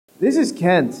This is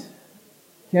Kent.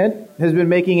 Kent has been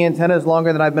making antennas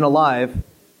longer than I've been alive.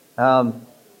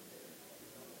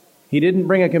 He didn't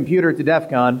bring a computer to DEF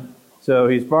CON, so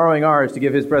he's borrowing ours to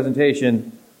give his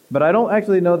presentation. But I don't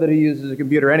actually know that he uses a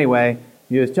computer anyway.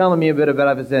 He was telling me a bit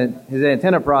about his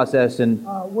antenna process, and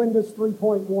Windows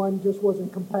 3.1 just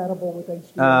wasn't compatible with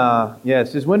HDMI.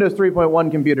 Yes, his Windows 3.1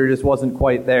 computer just wasn't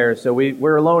quite there, so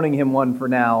we're loaning him one for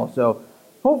now. So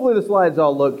hopefully the slides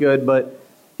all look good, but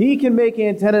he can make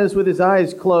antennas with his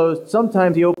eyes closed.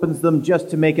 Sometimes he opens them just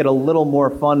to make it a little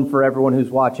more fun for everyone who's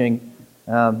watching.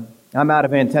 I'm out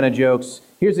of antenna jokes.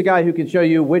 Here's a guy who can show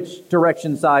you which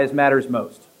direction size matters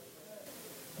most.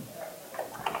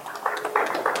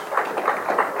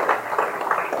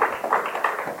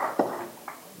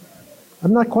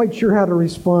 I'm not quite sure how to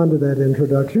respond to that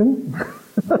introduction.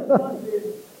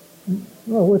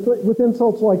 Well, with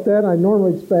insults like that, I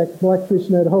normally expect black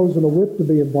fishnet hose and a whip to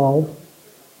be involved.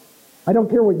 I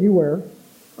don't care what you wear.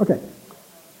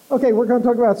 Okay, we're going to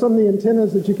talk about some of the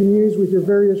antennas that you can use with your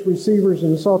various receivers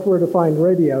and software-defined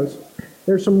radios.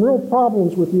 There's some real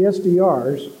problems with the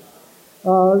SDRs.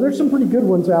 There's some pretty good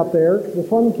ones out there. The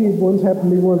FunCube ones happen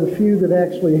to be one of the few that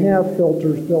actually have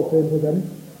filters built into them.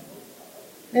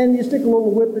 And you stick a little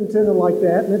whip antenna like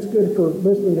that, and it's good for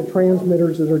listening to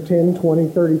transmitters that are 10, 20,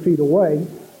 30 feet away.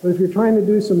 But if you're trying to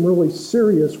do some really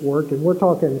serious work, and we're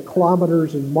talking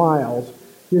kilometers and miles,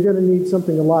 you're going to need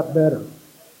something a lot better.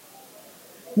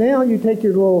 Now you take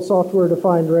your little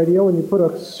software-defined radio and you put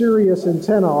a serious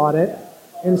antenna on it,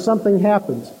 and something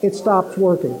happens. It stops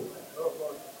working.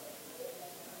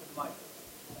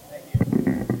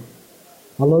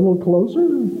 A little closer?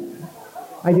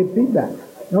 I get feedback.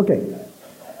 Okay.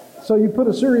 So you put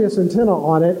a serious antenna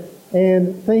on it,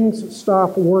 and things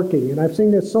stop working. And I've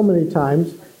seen this so many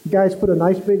times. You guys put a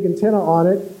nice big antenna on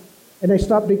it, and they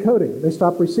stop decoding. They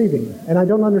stop receiving. And I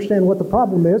don't understand what the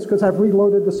problem is, because I've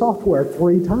reloaded the software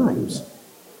 3 times.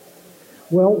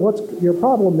 Well, what's your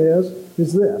problem is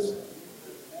this.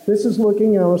 This is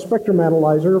looking at a spectrum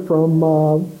analyzer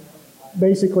from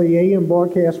basically AM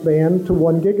broadcast band to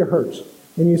 1 gigahertz.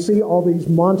 And you see all these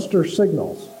monster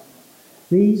signals.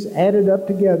 These added up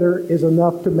together is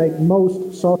enough to make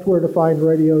most software-defined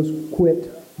radios quit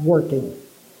working.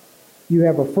 You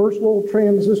have a first little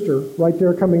transistor right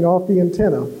there coming off the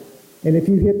antenna, and if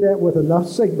you hit that with enough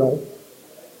signal,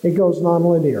 it goes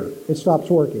nonlinear. It stops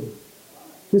working.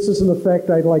 This is an effect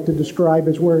I'd like to describe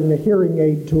as wearing a hearing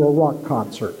aid to a rock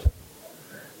concert.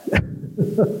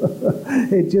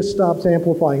 It just stops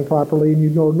amplifying properly, and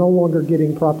you're no longer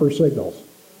getting proper signals.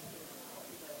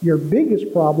 Your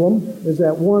biggest problem is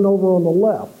that one over on the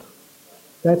left.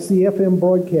 That's the FM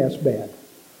broadcast band.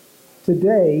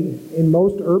 Today, in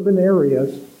most urban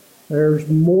areas, there's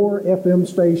more FM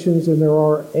stations than there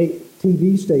are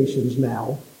TV stations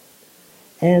now,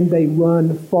 and they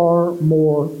run far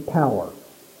more power.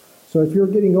 So if you're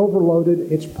getting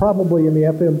overloaded, it's probably in the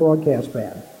FM broadcast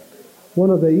band.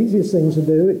 One of the easiest things to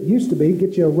do, it used to be,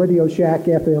 get you a Radio Shack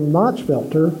FM notch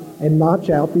filter and notch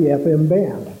out the FM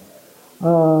band.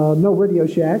 No Radio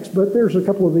Shacks, but there's a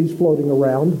couple of these floating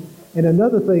around. And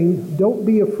another thing, don't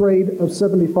be afraid of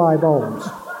 75 ohms.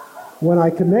 When I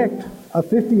connect a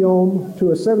 50 ohm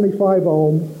to a 75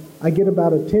 ohm, I get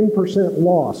about a 10%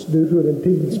 loss due to an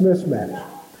impedance mismatch.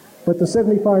 But the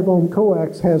 75 ohm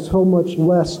coax has so much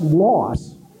less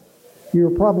loss, you're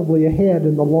probably ahead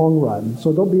in the long run.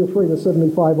 So don't be afraid of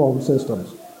 75 ohm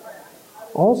systems.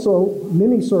 Also,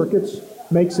 mini circuits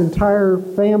makes entire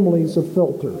families of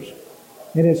filters.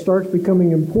 And it starts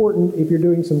becoming important if you're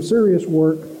doing some serious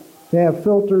work to have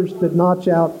filters that notch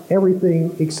out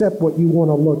everything except what you want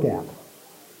to look at.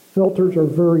 Filters are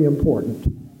very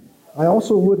important. I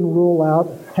also wouldn't rule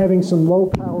out having some low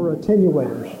power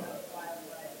attenuators.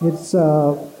 It's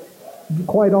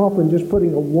quite often just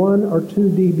putting a 1 or 2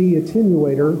 dB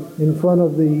attenuator in front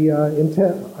of the in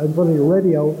front of your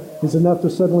radio is enough to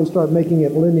suddenly start making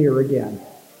it linear again.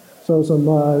 So some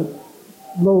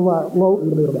low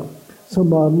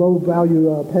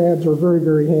value pads are very,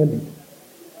 very handy.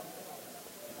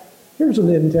 Here's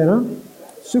an antenna,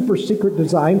 super secret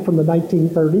design from the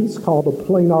 1930s called a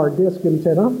planar disc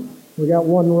antenna. We got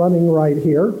one running right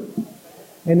here.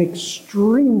 An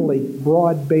extremely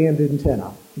broadband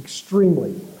antenna,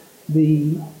 extremely.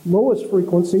 The lowest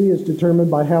frequency is determined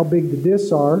by how big the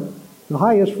discs are. The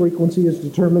highest frequency is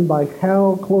determined by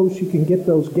how close you can get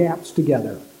those gaps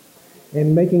together.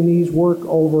 And making these work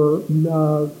over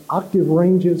octave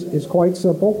ranges is quite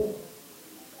simple.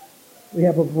 We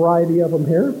have a variety of them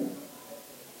here.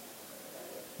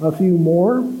 A few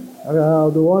more.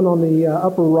 The one on the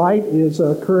upper right is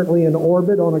currently in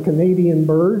orbit on a Canadian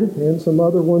bird, and some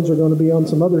other ones are going to be on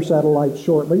some other satellites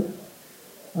shortly.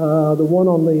 The one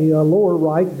on the lower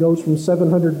right goes from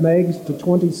 700 megs to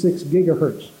 26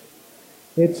 gigahertz.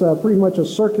 It's pretty much a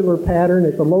circular pattern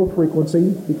at the low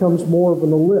frequency, becomes more of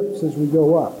an ellipse as we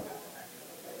go up.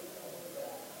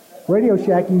 Radio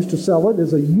Shack used to sell it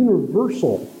as a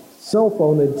universal cell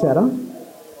phone antenna,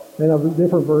 and of a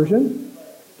different version.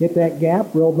 Get that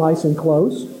gap real nice and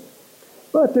close.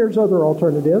 But there's other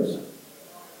alternatives.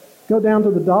 Go down to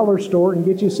the dollar store and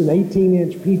get you some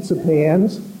 18-inch pizza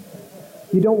pans.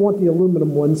 You don't want the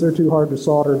aluminum ones, they're too hard to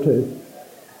solder to.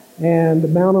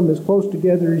 And mount them as close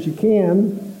together as you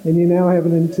can, and you now have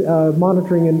a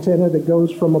monitoring antenna that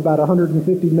goes from about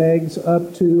 150 megs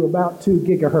up to about 2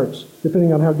 gigahertz,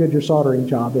 depending on how good your soldering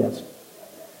job is.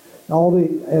 All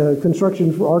the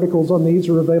construction articles on these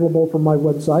are available from my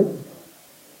website.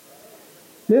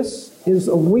 This is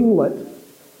a winglet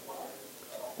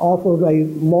off of a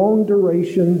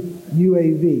long-duration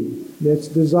UAV that's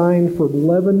designed for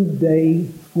 11-day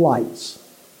flights,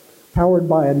 powered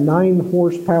by a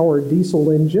 9-horsepower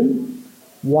diesel engine.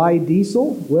 Why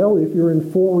diesel? Well, if you're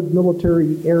in forward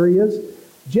military areas,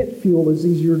 jet fuel is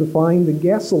easier to find than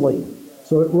gasoline,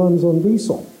 so it runs on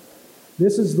diesel.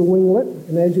 This is the winglet,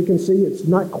 and as you can see, it's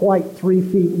not quite 3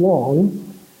 feet long.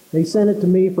 They sent it to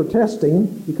me for testing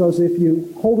because if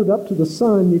you hold it up to the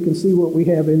sun, you can see what we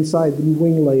have inside the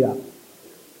wing layup.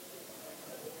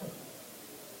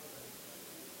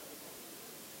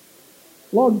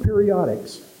 Log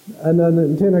periodics, an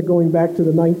antenna going back to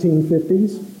the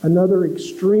 1950s, another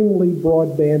extremely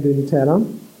broadband antenna,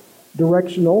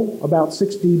 directional, about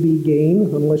 6 dB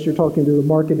gain, unless you're talking to the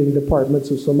marketing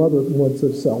departments of some other ones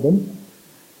that sell them.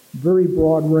 Very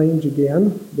broad range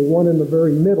again. The one in the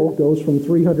very middle goes from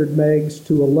 300 megs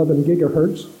to 11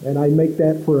 gigahertz, and I make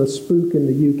that for a spook in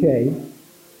the UK.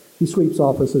 He sweeps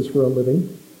offices for a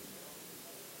living.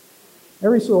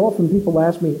 Every so often people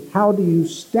ask me, how do you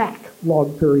stack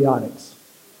log periodics?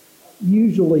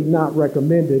 Usually not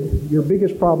recommended. Your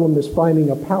biggest problem is finding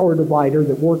a power divider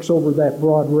that works over that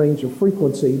broad range of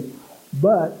frequency,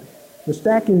 but the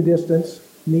stacking distance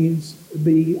needs to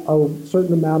be a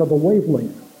certain amount of a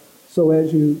wavelength. So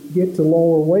as you get to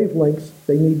lower wavelengths,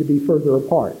 they need to be further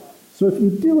apart. So if you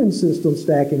do insist on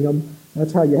stacking them,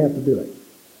 that's how you have to do it.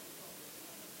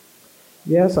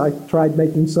 Yes, I tried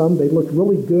making some. They looked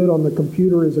really good on the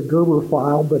computer as a Gerber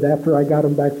file, but after I got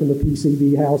them back from the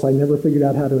PCB house, I never figured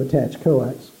out how to attach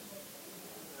coax.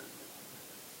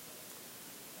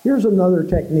 Here's another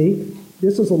technique.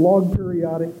 This is a log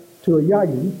periodic to a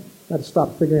Yagi. Got to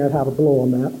stop figuring out how to blow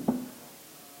on that.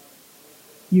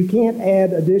 You can't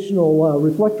add additional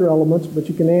reflector elements, but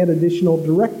you can add additional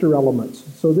director elements.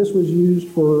 So this was used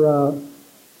for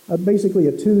basically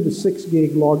a 2 to 6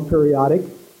 gig log periodic,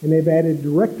 and they've added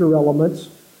director elements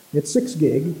at 6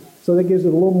 gig, so that gives it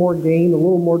a little more gain, a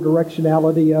little more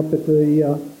directionality up at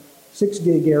the 6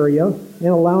 gig area, and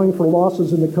allowing for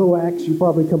losses in the coax, you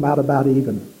probably come out about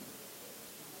even.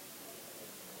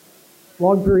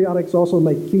 Log periodics also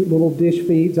make cute little dish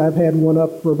feeds. I've had one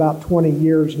up for about 20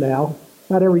 years now.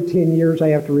 Not every 10 years I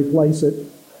have to replace it,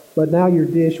 but now your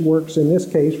dish works in this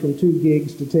case from 2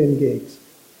 gigs to 10 gigs.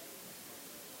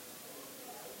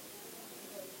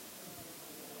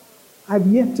 I've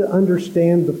yet to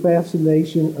understand the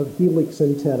fascination of helix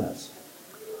antennas.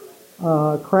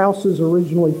 Krauss's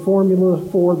originally formula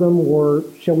for them were,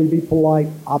 shall we be polite,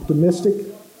 optimistic.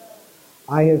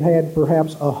 I have had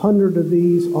perhaps 100 of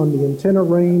these on the antenna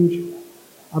range.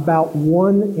 About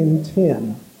 1 in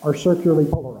 10 are circularly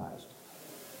polarized.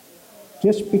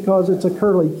 Just because it's a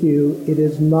curlicue, it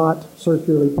is not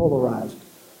circularly polarized.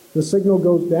 The signal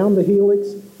goes down the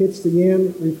helix, hits the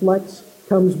end, reflects,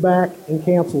 comes back, and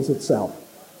cancels itself.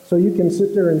 So you can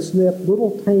sit there and snip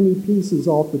little tiny pieces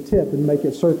off the tip and make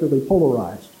it circularly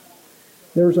polarized.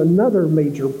 There's another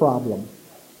major problem.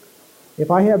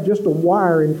 If I have just a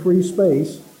wire in free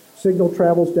space, signal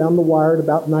travels down the wire at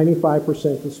about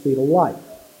 95% the speed of light.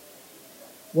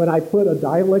 When I put a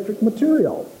dielectric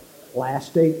material,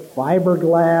 plastic,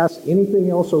 fiberglass, anything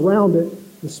else around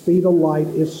it, the speed of light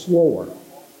is slower.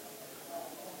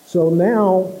 So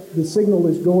now the signal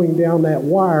is going down that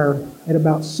wire at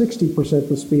about 60%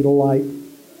 the speed of light,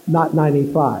 not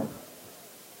 95.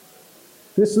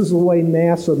 This is the way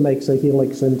NASA makes a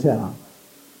helix antenna.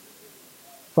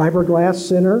 Fiberglass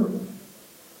center,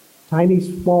 tiny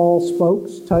small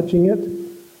spokes touching it.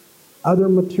 Other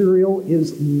material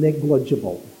is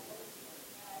negligible.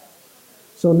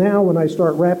 So now when I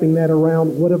start wrapping that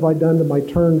around, what have I done to my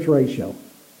turns ratio?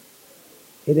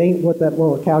 It ain't what that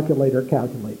little calculator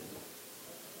calculates.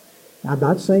 I'm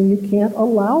not saying you can't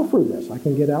allow for this. I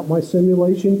can get out my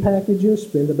simulation packages,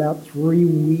 spend about 3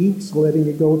 weeks letting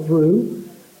it go through,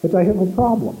 but I have a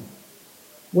problem.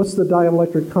 What's the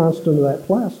dielectric constant of that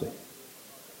plastic?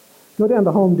 Go down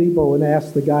to Home Depot and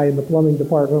ask the guy in the plumbing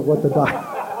department what the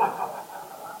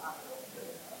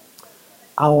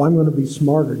Oh, I'm going to be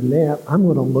smarter than that. I'm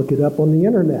going to look it up on the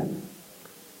internet.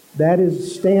 That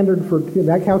is standard for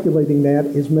that. Calculating that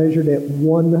is measured at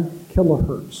 1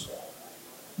 kilohertz,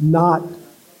 not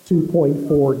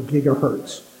 2.4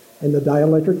 gigahertz. And the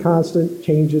dielectric constant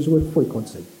changes with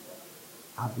frequency.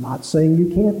 I'm not saying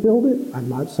you can't build it. I'm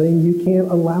not saying you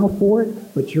can't allow for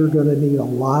it, but you're going to need a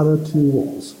lot of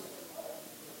tools.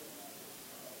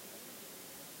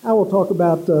 I will talk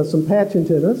about some patch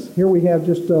antennas. Here we have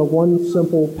just one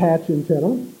simple patch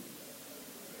antenna.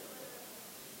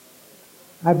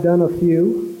 I've done a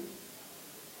few.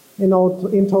 In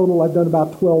total, I've done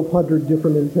about 1,200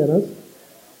 different antennas.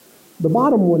 The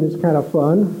bottom one is kind of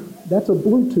fun. That's a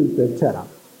Bluetooth antenna.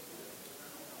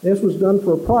 This was done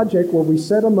for a project where we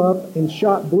set them up and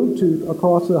shot Bluetooth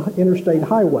across the interstate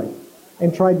highway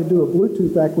and tried to do a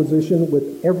Bluetooth acquisition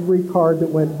with every car that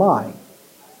went by.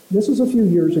 This is a few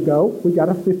years ago. We got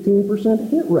a 15%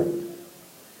 hit rate.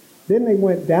 Then they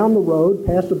went down the road,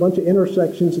 past a bunch of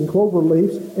intersections and clover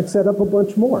leaves, and set up a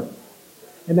bunch more.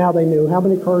 And now they knew how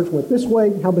many cars went this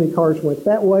way, how many cars went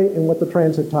that way, and what the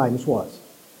transit times was.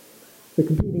 The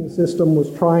competing system was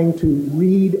trying to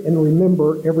read and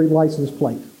remember every license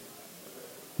plate.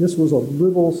 This was a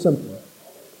little simpler.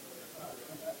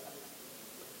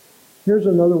 Here's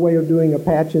another way of doing a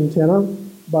patch antenna.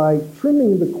 By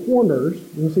trimming the corners,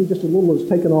 you can see just a little is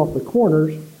taken off the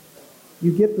corners,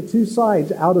 you get the two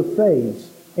sides out of phase.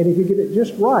 And if you get it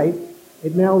just right,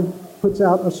 it now puts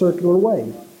out a circular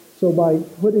wave. So by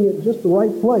putting it just the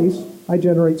right place, I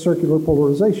generate circular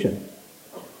polarization.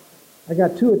 I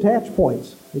got 2 attach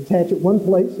points. Attach it one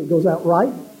place, it goes out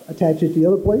right. Attach it the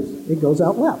other place, it goes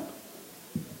out left.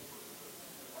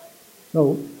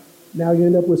 So now you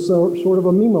end up with sort of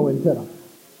a MIMO antenna.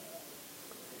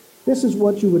 This is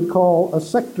what you would call a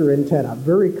sector antenna,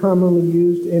 very commonly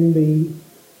used in the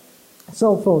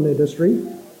cell phone industry.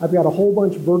 I've got a whole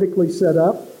bunch vertically set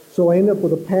up, so I end up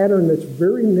with a pattern that's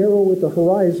very narrow at the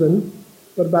horizon,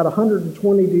 but about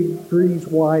 120 degrees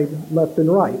wide left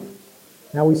and right.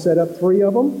 Now we set up 3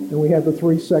 of them, and we have the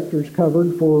 3 sectors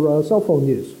covered for cell phone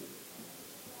use.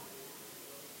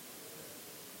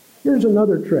 Here's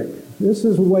another trick. This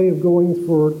is a way of going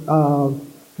for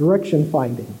direction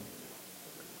finding.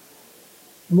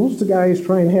 Most of the guys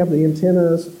try and have the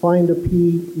antennas find a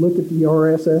peak, look at the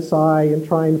RSSI, and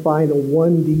try and find a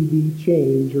 1 dB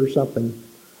change or something.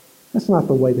 That's not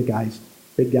the way the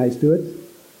big guys do it.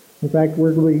 In fact,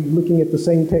 we're going to be looking at the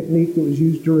same technique that was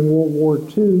used during World War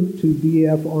II to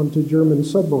DF onto German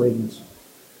submarines.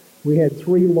 We had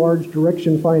 3 large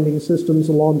direction finding systems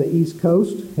along the East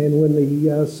Coast, and when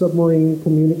the submarine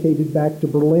communicated back to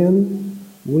Berlin,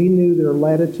 we knew their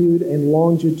latitude and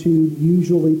longitude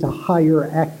usually to higher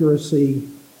accuracy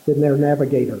than their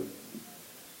navigator.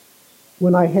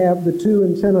 When I have the 2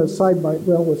 antennas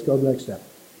let's go to the next step.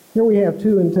 Here we have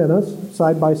 2 antennas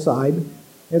side by side.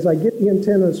 As I get the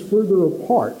antennas further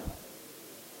apart,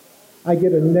 I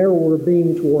get a narrower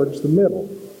beam towards the middle.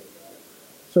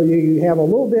 So you have a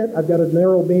little bit, I've got a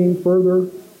narrow beam further.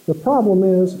 The problem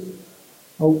is,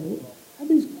 I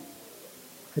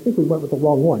think we went with the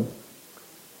wrong one.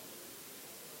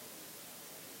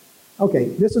 Okay,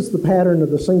 this is the pattern of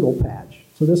the single patch.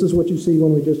 So this is what you see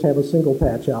when we just have a single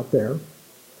patch out there.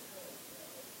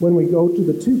 When we go to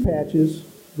the 2 patches,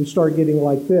 we start getting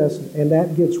like this, and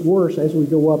that gets worse as we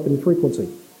go up in frequency.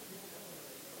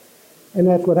 And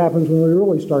that's what happens when we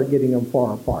really start getting them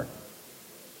far apart.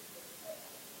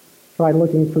 Try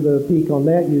looking for the peak on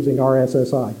that using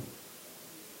RSSI.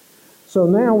 So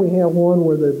now we have one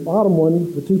where the bottom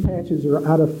one, the 2 patches are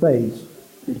out of phase.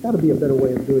 There's got to be a better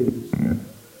way of doing this.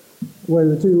 Where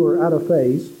the 2 are out of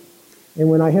phase. And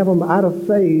when I have them out of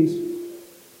phase,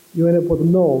 you end up with a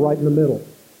null right in the middle.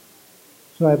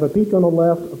 So I have a peak on the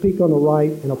left, a peak on the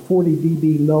right, and a 40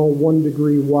 dB null 1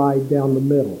 degree wide down the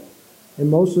middle.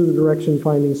 And most of the direction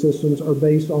finding systems are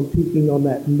based on peaking on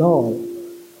that null.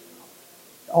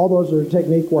 All those are a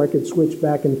technique where I could switch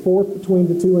back and forth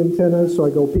between the 2 antennas. So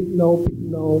I go peak null, peak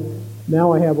null.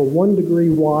 Now I have a 1 degree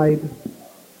wide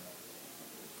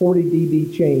 40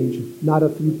 dB change, not a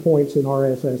few points in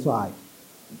RSSI.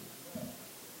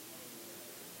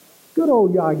 Good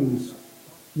old Yagis,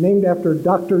 named after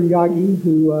Dr. Yagi,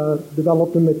 who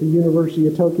developed them at the University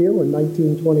of Tokyo in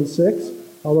 1926,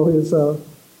 although his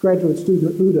graduate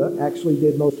student Uda actually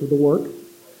did most of the work.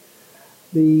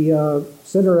 The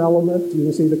center element, you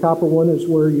can see the copper one is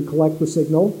where you collect the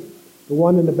signal. The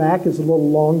one in the back is a little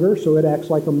longer, so it acts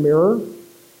like a mirror.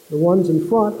 The ones in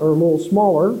front are a little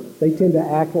smaller. They tend to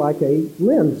act like a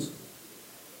lens.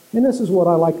 And this is what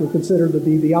I like to consider to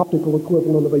be the optical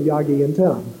equivalent of a Yagi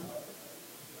antenna.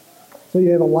 So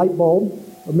you have a light bulb,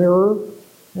 a mirror,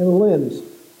 and a lens.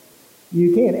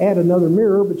 You can't add another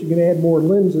mirror, but you can add more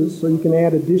lenses, so you can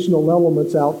add additional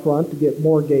elements out front to get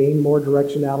more gain, more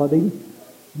directionality.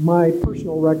 My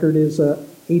personal record is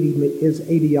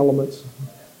 80 elements.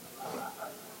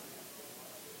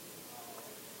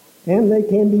 And they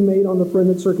can be made on the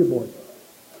printed circuit board.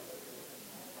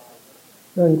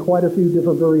 And quite a few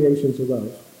different variations of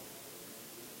those.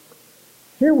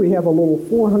 Here we have a little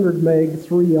 400 meg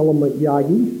 3-element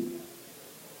Yagi.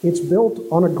 It's built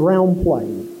on a ground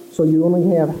plane, so you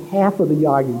only have half of the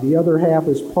Yagi. The other half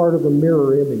is part of a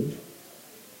mirror image.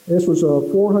 This was a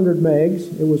 400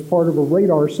 megs. It was part of a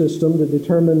radar system to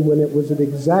determine when it was at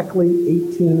exactly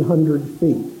 1,800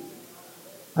 feet.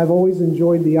 I've always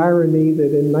enjoyed the irony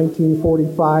that in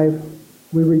 1945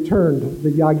 we returned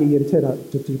the Yagi antenna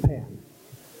to Japan.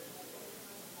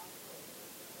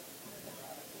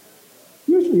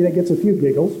 Usually that gets a few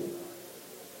giggles.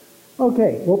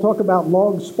 Okay, we'll talk about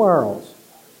log spirals.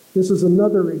 This is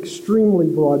another extremely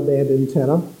broadband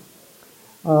antenna.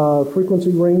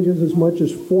 Frequency ranges as much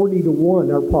as 40 to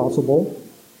 1 are possible.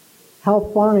 How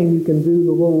fine you can do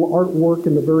the little artwork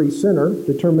in the very center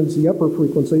determines the upper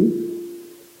frequency.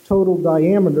 Total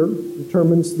diameter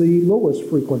determines the lowest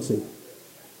frequency.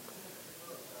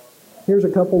 Here's a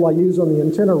couple I use on the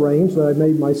antenna range that I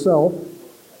made myself.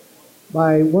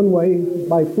 By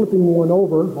flipping one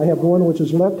over, I have one which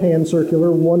is left-hand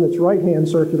circular and one that's right-hand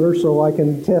circular, so I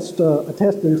can test a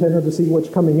test antenna to see what's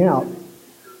coming out.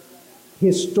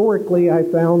 Historically, I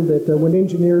found that when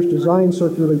engineers design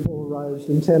circularly polarized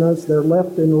antennas, their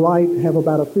left and right have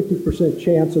about a 50%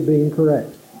 chance of being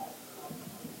correct.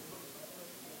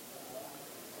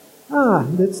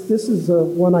 This is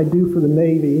one I do for the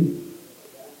Navy.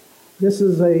 This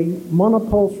is a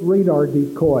monopulse radar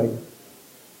decoy.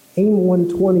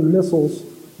 AIM-120 missiles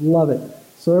love it.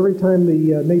 So every time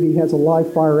the Navy has a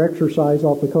live fire exercise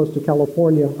off the coast of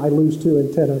California, I lose 2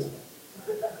 antennas.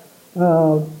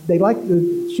 They like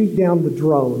to shoot down the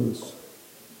drones.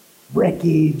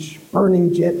 Wreckage,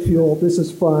 burning jet fuel, this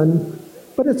is fun,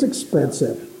 but it's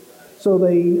expensive. So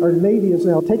our Navy is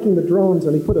now taking the drones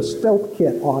and they put a stealth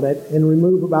kit on it and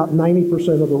remove about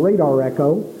 90% of the radar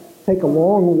echo, take a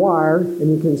long wire,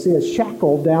 and you can see a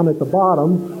shackle down at the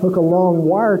bottom, hook a long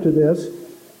wire to this,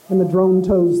 and the drone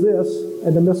tows this,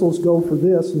 and the missiles go for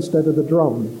this instead of the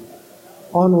drone.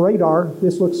 On radar,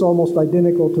 this looks almost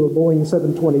identical to a Boeing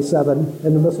 727,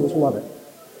 and the missiles love it.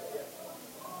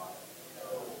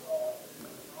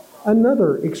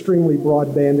 Another extremely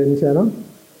broadband antenna,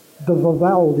 the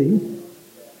Vivaldi,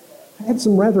 had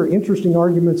some rather interesting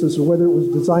arguments as to whether it was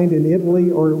designed in Italy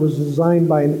or it was designed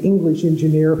by an English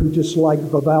engineer who just liked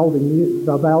Vivaldi.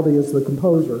 Vivaldi is the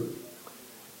composer.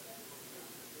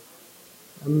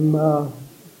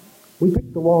 We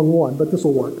picked the wrong one, but this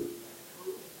will work.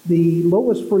 The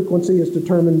lowest frequency is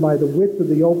determined by the width of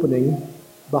the opening.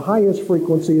 The highest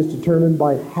frequency is determined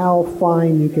by how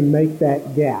fine you can make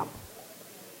that gap.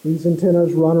 These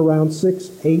antennas run around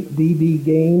 6-8 dB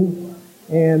gain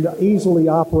and easily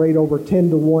operate over 10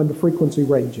 to 1 frequency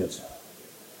ranges.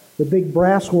 The big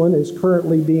brass one is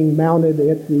currently being mounted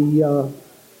at the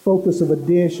focus of a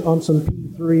dish on some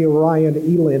P-3 Orion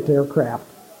ELINT aircraft.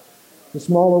 The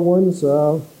smaller ones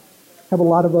have a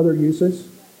lot of other uses.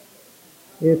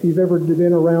 If you've ever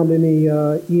been around any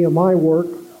EMI work,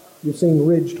 you've seen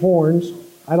ridged horns.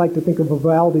 I like to think of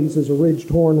Vivaldis as a ridged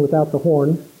horn without the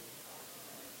horn.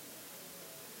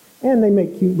 And they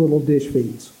make cute little dish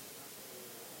feeds.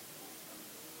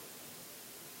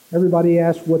 Everybody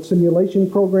asks, what simulation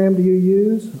program do you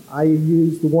use? I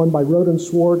use the one by Roden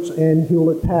Swartz and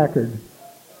Hewlett-Packard.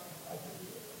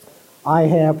 I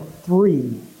have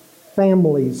 3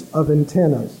 families of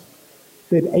antennas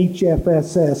that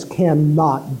HFSS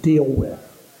cannot deal with.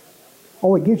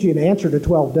 Oh, it gives you an answer to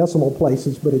 12 decimal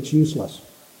places, but it's useless.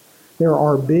 There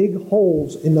are big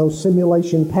holes in those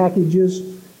simulation packages,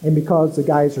 and because the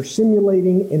guys are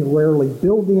simulating and rarely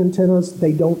build the antennas,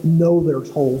 they don't know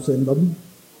there's holes in them.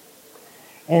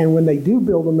 And when they do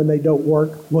build them and they don't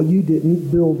work, well, you didn't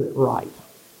build it right.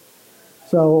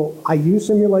 So I use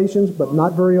simulations, but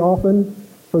not very often.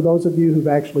 For those of you who've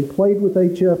actually played with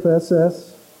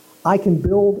HFSS, I can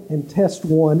build and test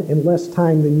one in less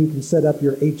time than you can set up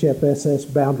your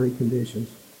HFSS boundary conditions.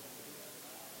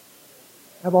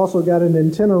 I've also got an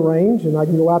antenna range, and I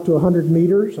can go out to 100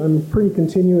 meters. I'm pretty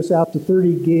continuous out to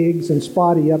 30 gigs and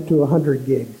spotty up to 100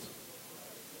 gigs.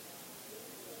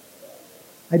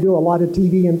 I do a lot of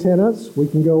TV antennas. We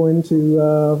can go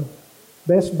into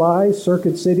Best Buy,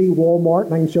 Circuit City, Walmart,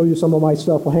 and I can show you some of my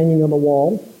stuff hanging on the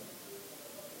wall.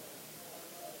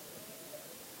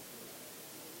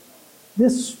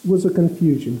 This was a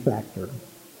confusion factor.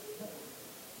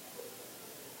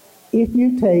 If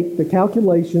you take the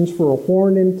calculations for a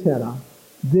horn antenna,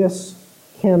 this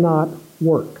cannot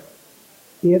work.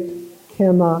 It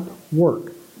cannot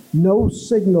work. No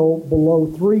signal below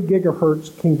 3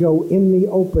 gigahertz can go in the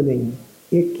opening.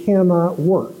 It cannot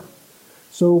work.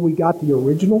 So we got the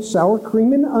original sour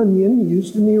cream and onion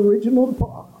used in the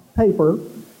original paper,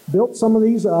 built some of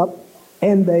these up,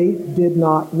 and they did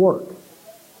not work.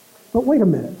 But wait a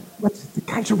minute. The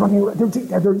guys are running around.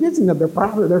 They're using them. They're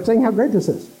proud of it. They're saying how great this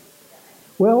is.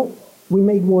 Well, we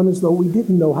made one as though we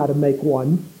didn't know how to make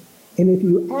one. And if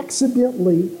you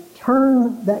accidentally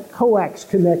turn that coax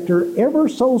connector ever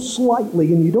so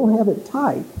slightly and you don't have it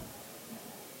tight,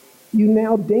 you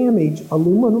now damage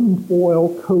aluminum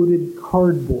foil coated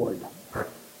cardboard.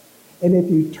 And if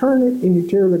you turn it and you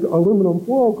tear the aluminum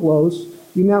foil close,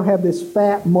 you now have this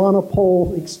fat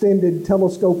monopole extended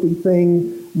telescopy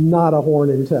thing, not a horn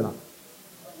antenna.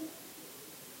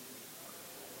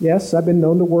 Yes, I've been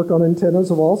known to work on antennas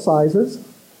of all sizes.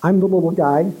 I'm the little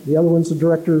guy. The other one's the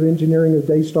director of engineering of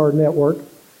Daystar Network.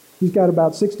 He's got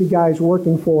about 60 guys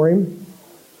working for him,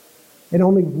 and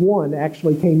only one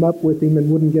actually came up with him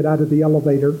and wouldn't get out of the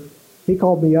elevator. He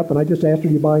called me up, and I just asked, "Are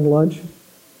you buying lunch?"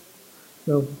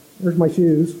 So there's my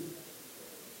shoes.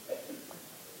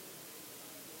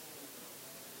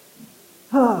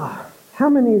 How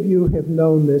many of you have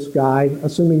known this guy,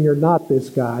 assuming you're not this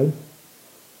guy?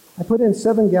 I put in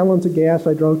 7 gallons of gas.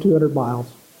 I drove 200 miles.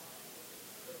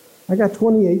 I got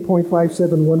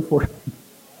 28.571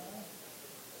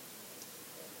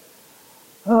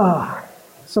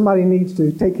 somebody needs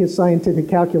to take his scientific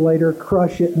calculator,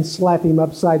 crush it, and slap him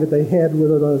upside of the head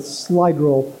with a slide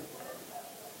rule.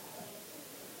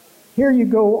 Here you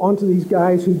go onto these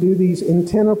guys who do these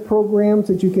antenna programs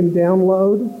that you can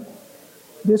download.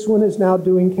 This one is now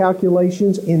doing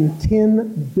calculations in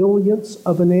 10 billionths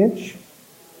of an inch.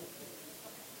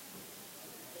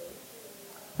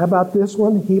 How about this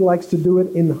one? He likes to do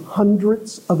it in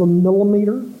hundredths of a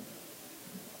millimeter.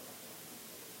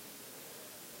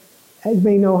 He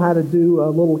may know how to do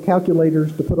little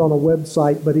calculators to put on a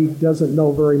website, but he doesn't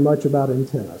know very much about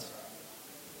antennas.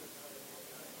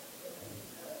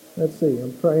 Let's see,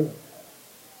 I'm trying.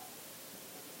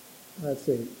 Let's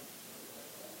see.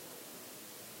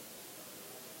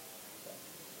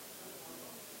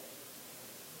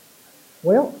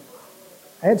 Well,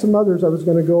 I had some others I was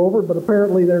going to go over, but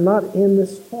apparently they're not in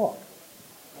this talk.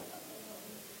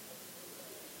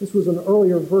 This was an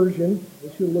earlier version.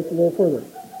 We should look a little further.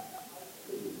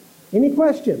 Any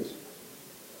questions?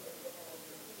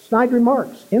 Snide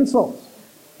remarks? Insults?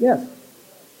 Yes?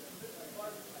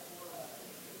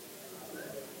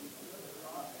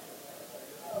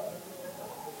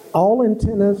 All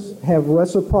antennas have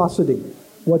reciprocity.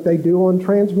 What they do on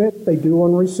transmit, they do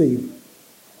on receive.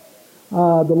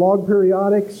 The log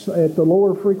periodics at the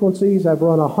lower frequencies, I've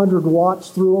run 100 watts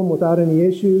through them without any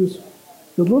issues.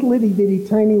 The little itty bitty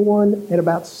tiny one at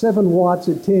about 7 watts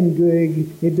at 10 gig,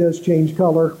 it does change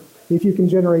color if you can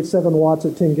generate 7 watts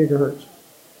at 10 gigahertz.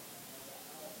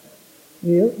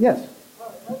 Yeah, yes?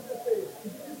 Could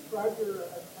you describe your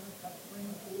antenna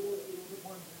screen tool a little bit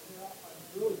more in detail?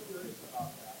 I'm really curious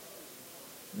about that.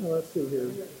 Well, let's see here.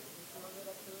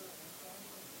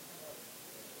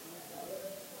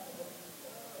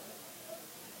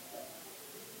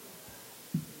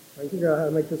 I can figure out how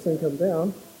to make this thing come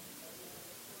down.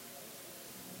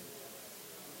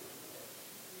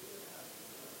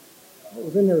 It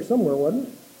was in there somewhere, wasn't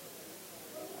it?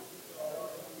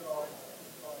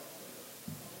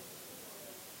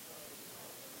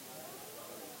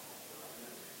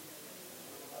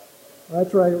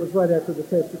 That's right, it was right after the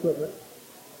test equipment.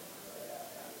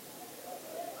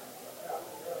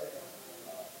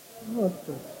 Oh, that's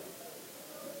good.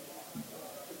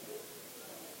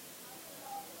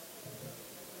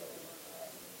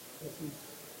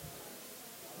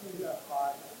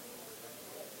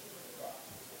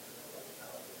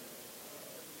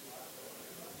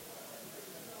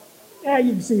 Yeah,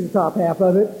 you can see the top half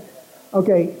of it.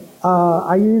 Okay,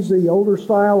 I use the older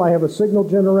style. I have a signal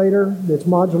generator that's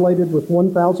modulated with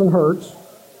 1,000 hertz.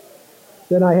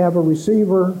 Then I have a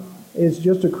receiver. It's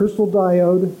just a crystal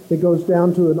diode that goes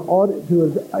down to an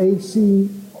AC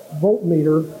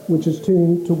voltmeter, which is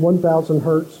tuned to 1,000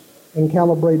 hertz. and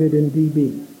calibrated in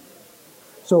dB.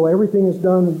 So everything is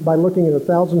done by looking at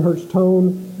 1,000 hertz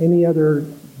tone, any other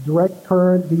direct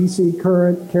current, DC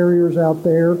current carriers out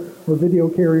there, or video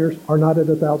carriers are not at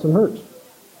 1,000 hertz.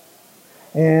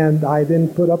 And I then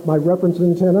put up my reference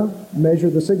antenna, measure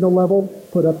the signal level,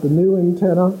 put up the new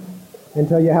antenna, and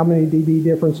tell you how many dB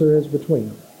difference there is between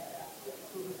them.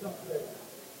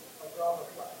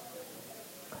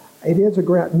 It is a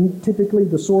ground. Typically,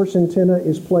 the source antenna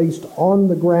is placed on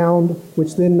the ground,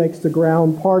 which then makes the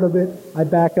ground part of it. I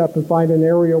back up and find an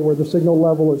area where the signal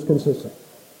level is consistent.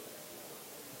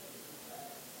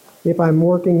 If I'm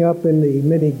working up in the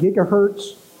many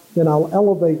gigahertz, then I'll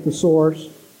elevate the source,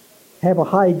 have a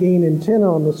high gain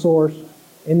antenna on the source,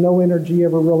 and no energy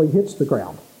ever really hits the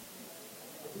ground.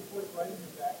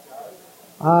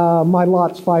 My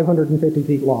lot's 550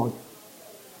 feet long.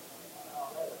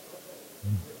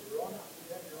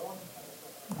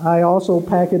 I also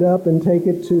pack it up and take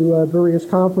it to various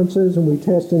conferences, and we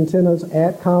test antennas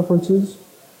at conferences.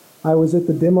 I was at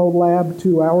the demo lab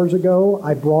 2 hours ago.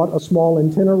 I brought a small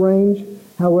antenna range.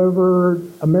 However,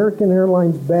 American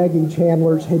Airlines baggage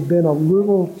handlers had been a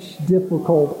little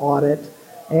difficult on it,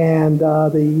 and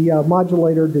the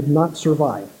modulator did not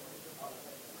survive.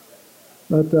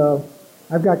 But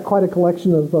I've got quite a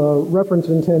collection of reference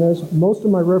antennas. Most of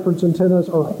my reference antennas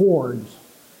are horns,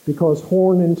 because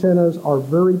horn antennas are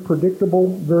very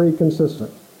predictable, very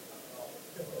consistent.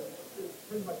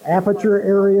 Aperture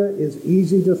area is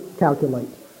easy to calculate.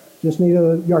 Just need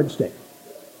a yardstick.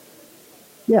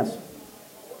 Yes?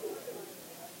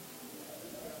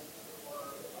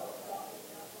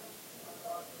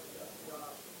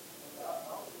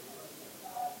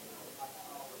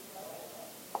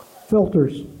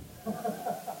 Filters.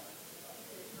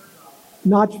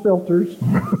 Notch filters.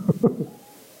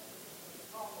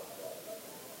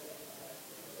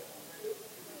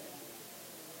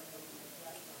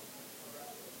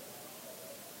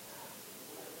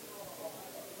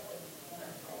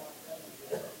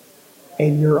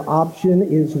 And your option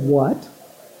is what?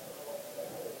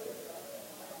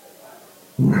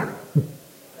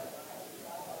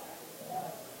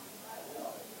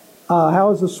 How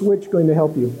is the switch going to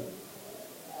help you?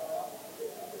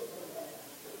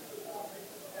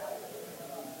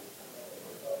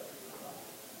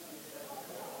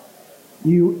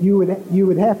 You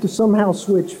would have to somehow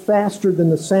switch faster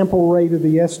than the sample rate of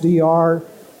the SDR,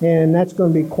 and that's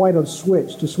going to be quite a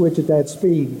switch to switch at that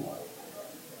speed.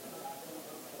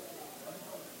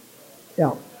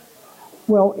 Yeah.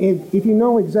 Well, if you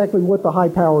know exactly what the high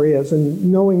power is,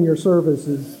 and knowing your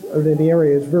services in the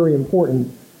area is very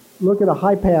important, look at a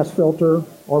high pass filter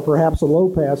or perhaps a low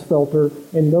pass filter,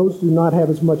 and those do not have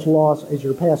as much loss as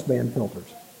your passband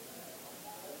filters.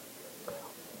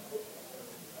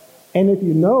 And if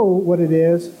you know what it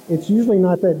is, it's usually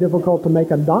not that difficult to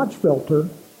make a notch filter,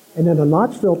 and then a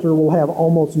notch filter will have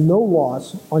almost no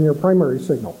loss on your primary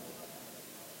signal.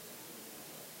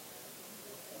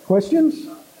 Questions?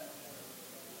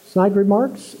 Snide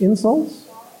remarks? Insults?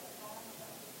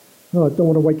 No, I don't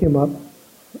want to wake him up.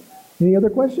 Any other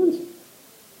questions?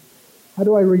 How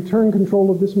do I return control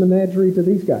of this menagerie to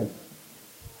these guys?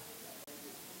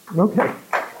 Okay.